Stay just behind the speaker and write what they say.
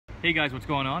Hey guys, what's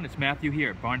going on? It's Matthew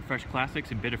here at Barn Fresh Classics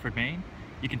in Biddeford, Maine.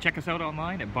 You can check us out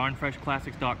online at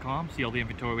barnfreshclassics.com, see all the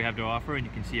inventory we have to offer, and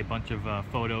you can see a bunch of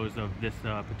photos of this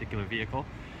particular vehicle.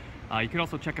 You can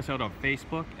also check us out on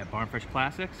Facebook at Barn Fresh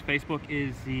Classics. Facebook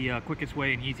is the quickest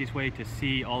way and easiest way to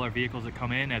see all our vehicles that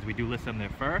come in, as we do list them there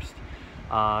first.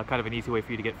 Kind of an easy way for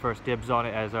you to get first dibs on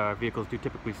it, as our vehicles do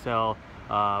typically sell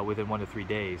within 1 to 3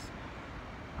 days.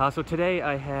 So today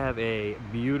I have a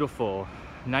beautiful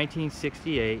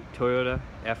 1968 Toyota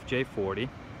FJ40.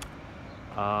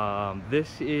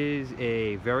 This is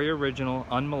a very original,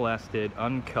 unmolested,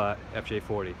 uncut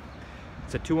FJ40.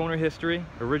 It's a 2-owner history.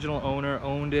 Original owner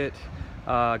owned it,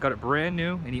 got it brand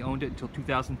new, and he owned it until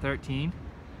 2013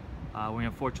 when he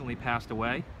unfortunately passed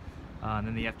away. And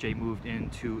then the FJ moved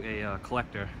into a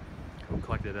collector who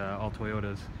collected all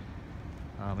Toyotas,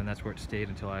 and that's where it stayed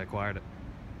until I acquired it.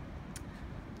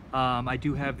 I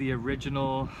do have the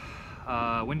original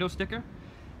window sticker,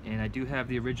 and I do have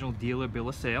the original dealer bill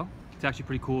of sale. It's actually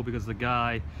pretty cool because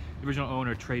the original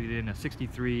owner, traded in a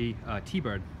 63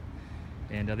 T-Bird,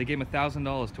 and they gave him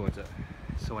 $1,000 towards it.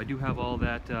 So I do have all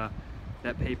that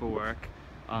that paperwork.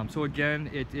 So again,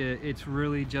 it's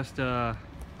really just an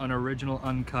original,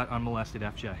 uncut, unmolested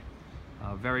FJ.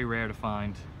 Very rare to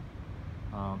find,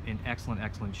 in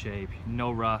excellent shape.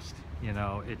 No rust. You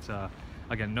know, it's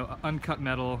again, no uncut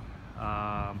metal.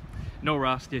 No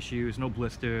rust issues, no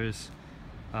blisters,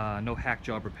 no hack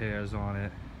job repairs on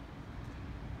it.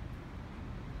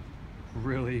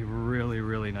 Really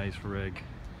nice rig.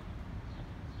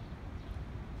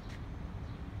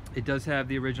 It does have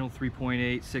the original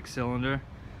 3.8 6-cylinder,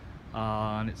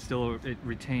 and it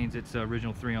retains its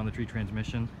original 3-on-the-tree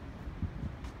transmission.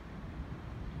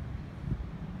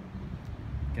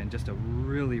 Again, just a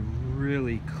really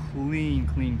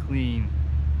clean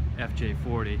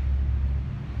FJ40.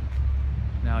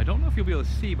 Now, I don't know if you'll be able to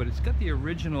see, but it's got the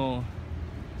original,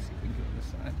 let's see if we can go to this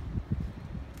side.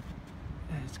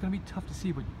 It's going to be tough to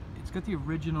see, but it's got the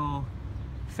original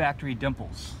factory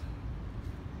dimples.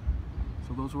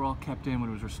 So those were all kept in when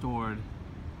it was restored.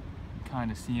 You kind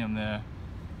of see them there.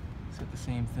 It's got the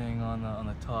same thing on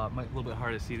the top. Might be a little bit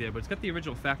hard to see there, but it's got the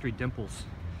original factory dimples,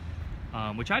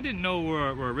 which I didn't know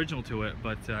were original to it,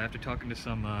 but after talking to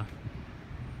some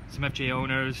FJ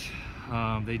owners,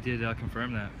 they did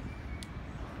confirm that.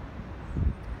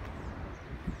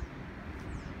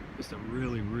 Just a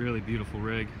really beautiful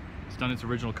rig. It's done its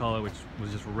original color, which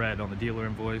was just red on the dealer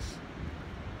invoice.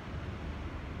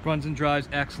 Runs and drives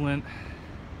excellent.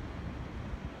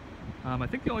 I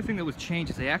think the only thing that was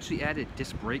changed is they actually added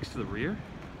disc brakes to the rear.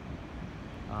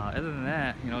 Other than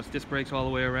that, you know, it's disc brakes all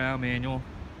the way around, manual,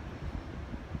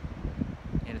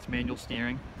 and it's manual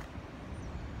steering.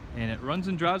 And it runs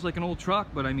and drives like an old truck,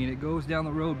 but I mean, it goes down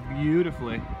the road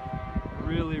beautifully.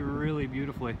 Really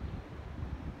beautifully.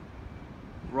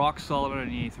 Rock solid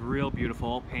underneath, real beautiful,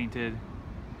 all painted,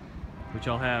 which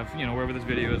I'll have, you know, wherever this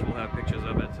video is, we'll have pictures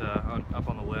of it up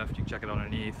on the lift. You can check it out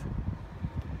underneath.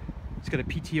 It's got a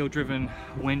PTO driven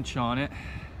winch on it.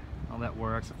 All that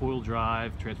works. A 4-wheel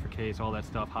drive, transfer case, all that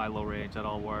stuff, high-low range, that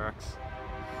all works.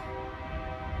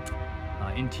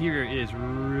 Interior is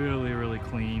really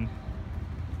clean,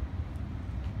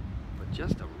 but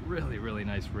just a really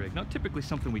nice rig. Not typically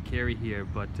something we carry here,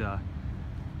 but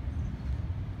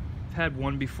I've had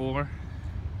one before,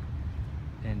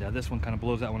 and this one kind of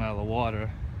blows that one out of the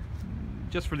water,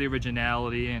 just for the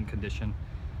originality and condition.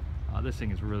 This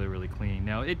thing is really clean.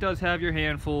 Now, it does have your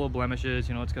handful of blemishes.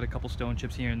 You know, it's got a couple stone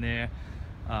chips here and there.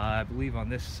 I believe on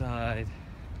this side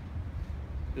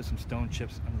there's some stone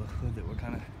chips under the hood that were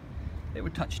they were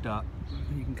touched up.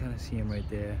 You can kind of see them right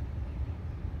there.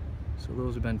 So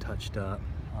those have been touched up.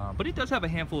 But it does have a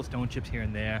handful of stone chips here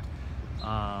and there.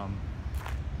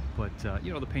 But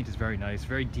you know, the paint is very nice,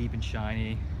 very deep and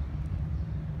shiny. You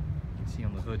can see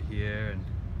on the hood here, and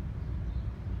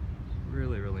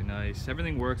really nice.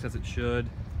 Everything works as it should.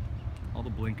 All the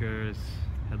blinkers,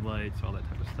 headlights, all that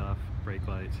type of stuff, brake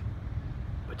lights.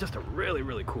 But just a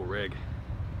really cool rig.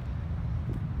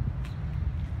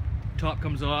 Top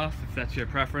comes off if that's your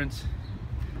preference.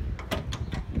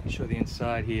 Show the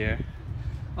inside here.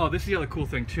 Oh, this is the other cool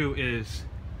thing too, is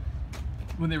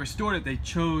when they restored it, they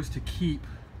chose to keep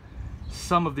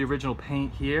some of the original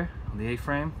paint here on the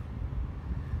A-frame.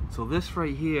 So this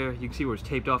right here, you can see where it's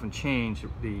taped off and changed,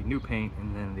 the new paint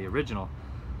and then the original.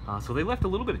 So they left a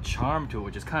little bit of charm to it,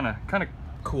 which is kind of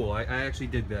cool. I actually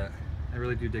dig that. I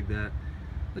really do dig that.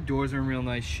 The doors are in real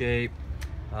nice shape.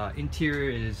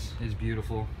 Interior is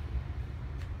beautiful.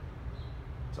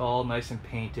 It's all nice and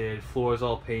painted. Floor's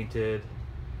all painted.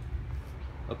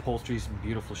 Upholstery's in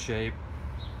beautiful shape.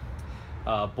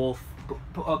 Both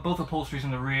upholsteries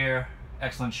in the rear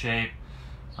excellent shape.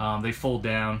 They fold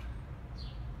down.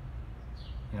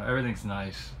 You know, everything's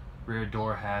nice. Rear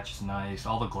door hatch is nice.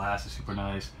 All the glass is super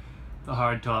nice. The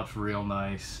hard top's real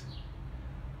nice.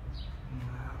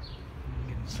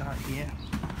 Get inside here.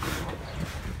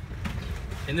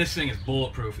 And this thing is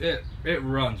bulletproof. It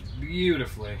runs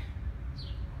beautifully.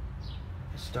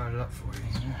 Let's start it up for you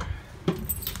here.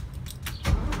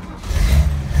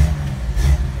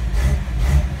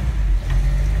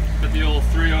 Got the old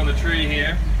 3 on the tree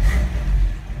here.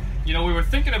 You know, we were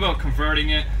thinking about converting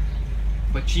it,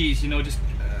 but geez, you know,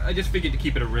 I just figured to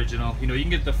keep it original. You know, you can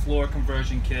get the floor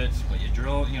conversion kits, but you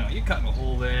drill, you know, you're cutting a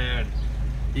hole there, and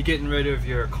you're getting rid of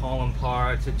your column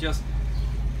parts. It's just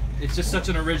such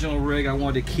an original rig. I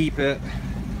wanted to keep it.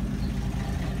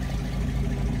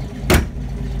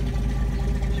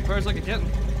 She fires like a kitten.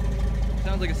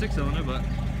 Sounds like a 6-cylinder, but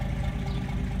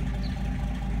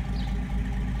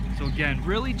so again,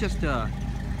 really just a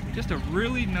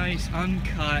really nice,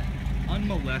 uncut,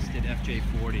 unmolested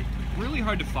FJ40. Really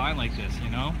hard to find like this, you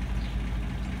know.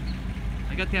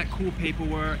 I got that cool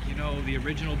paperwork, you know, the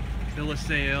original bill of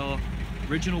sale,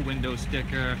 original window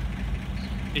sticker.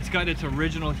 It's got its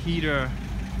original heater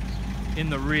in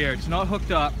the rear. It's not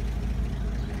hooked up.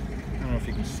 I don't know if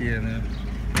you can see it in there.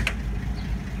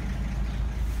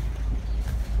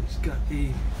 It's got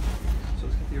the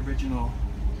original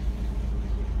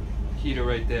heater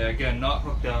right there. Again, not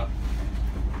hooked up.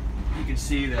 You can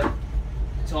see that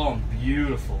it's all in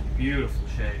beautiful, beautiful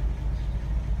shape.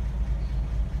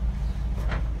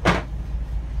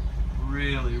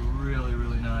 Really, really,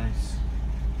 really nice.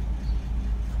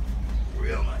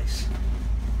 Real nice.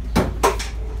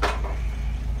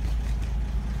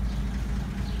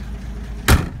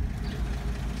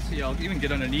 See, I'll even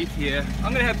get underneath here.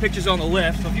 I'm gonna have pictures on the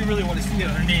lift, so if you really want to see it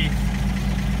underneath,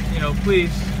 you know,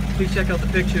 please check out the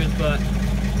pictures. But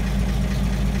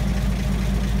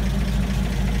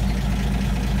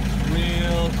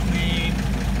real clean,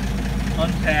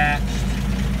 unpatched.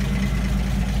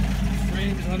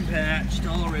 Frames unpatched,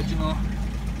 all original.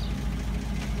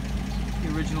 The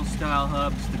original style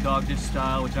hubs, the dog disc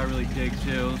style, which I really dig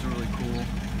too. Those are really cool.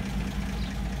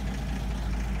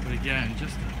 But again,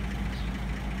 just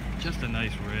a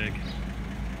nice rig.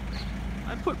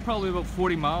 I put probably about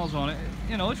 40 miles on it.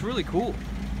 You know, it's really cool.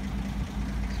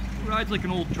 It rides like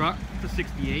an old truck. It's a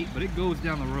 68, but it goes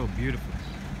down the road beautifully.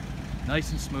 Nice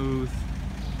and smooth.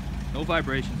 No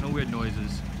vibrations, no weird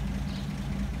noises.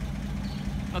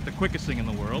 Not the quickest thing in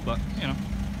the world, but you know.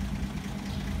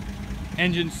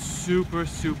 Engine's super,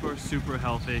 super, super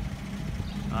healthy.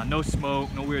 No smoke,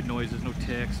 no weird noises, no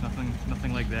ticks,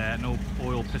 nothing like that. No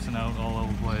oil pissing out all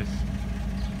over the place.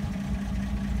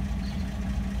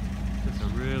 Just a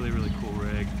really, really cool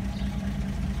rig.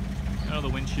 You know, the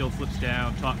windshield flips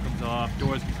down, top comes off,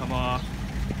 doors can come off.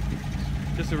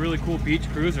 Just a really cool beach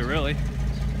cruiser, really.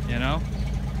 You know?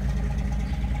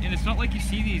 And it's not like you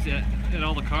see these at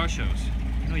all the car shows.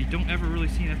 You know, you don't ever really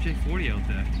see an FJ40 out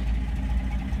there.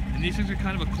 And these things are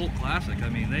kind of a cult classic. I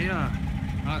mean, they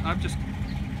I'm just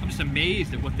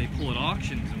amazed at what they pull at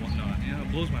auctions and whatnot. You know,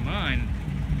 it blows my mind.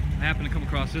 I happened to come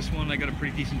across this one. I got a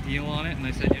pretty decent deal on it, and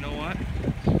I said, you know what?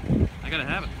 I gotta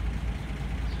have it.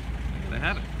 I gotta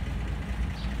have it.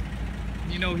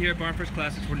 You know, here at Barn Fresh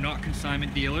Classics, we're not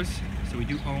consignment dealers, so we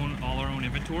do own all our own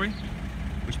inventory,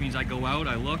 which means I go out,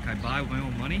 I look, I buy with my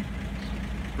own money,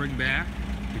 bring back,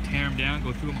 we tear them down,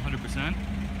 go through them 100%,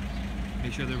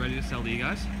 make sure they're ready to sell to you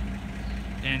guys.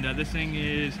 And this thing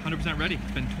is 100% ready.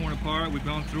 It's been torn apart. We've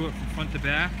gone through it from front to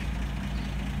back.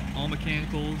 All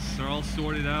mechanicals are all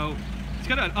sorted out. It's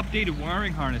got an updated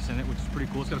wiring harness in it, which is pretty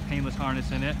cool. It's got a painless harness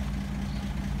in it.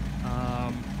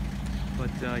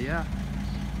 Yeah.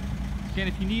 Again,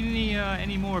 if you need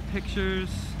any more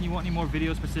pictures, you want any more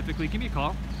videos specifically, give me a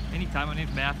call anytime. My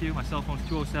name's Matthew. My cell phone's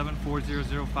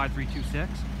 207-400-5326.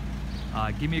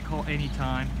 Give me a call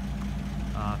anytime.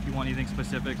 If you want anything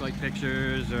specific, like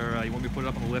pictures, or you want me to put it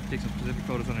up on the lift, take some specific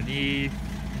photos underneath,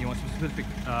 you want some specific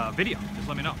video, just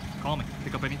let me know. Call me.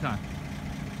 Pick up anytime.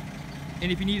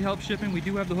 And if you need help shipping, we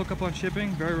do have the hookup on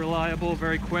shipping. Very reliable,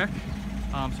 very quick.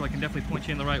 So I can definitely point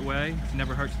you in the right way. It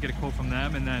never hurts to get a quote from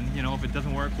them. And then, you know, if it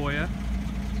doesn't work for you,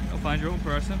 you'll find your own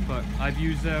person. But I've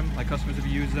used them. My customers have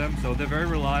used them. So they're very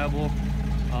reliable.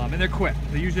 And they're quick.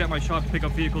 They're usually at my shop to pick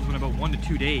up vehicles in about 1 to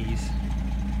 2 days.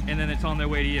 And then it's on their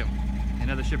way to you.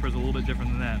 And other shippers are a little bit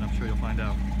different than that, and I'm sure you'll find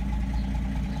out.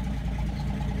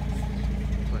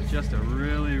 But just a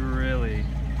really, really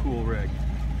cool rig.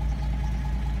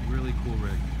 Really cool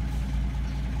rig.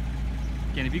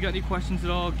 Again, if you got any questions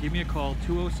at all, give me a call,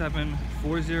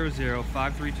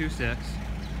 207-400-5326.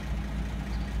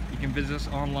 You can visit us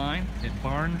online at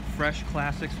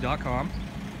barnfreshclassics.com,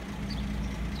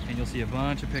 and you'll see a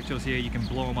bunch of pictures here. You can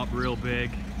blow them up real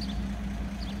big.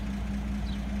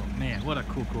 But man, what a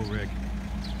cool rig.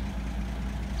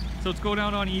 So let's go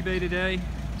down on eBay today.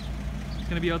 It's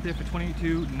going to be out there for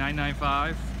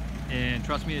 $22,995, and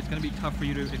trust me, it's going to be tough for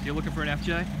you to, if you're looking for an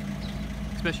FJ,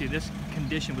 especially this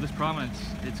condition with this prominence,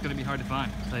 it's going to be hard to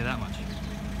find, I'll tell you that much.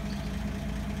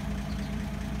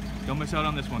 Don't miss out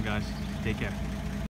on this one, guys. Take care.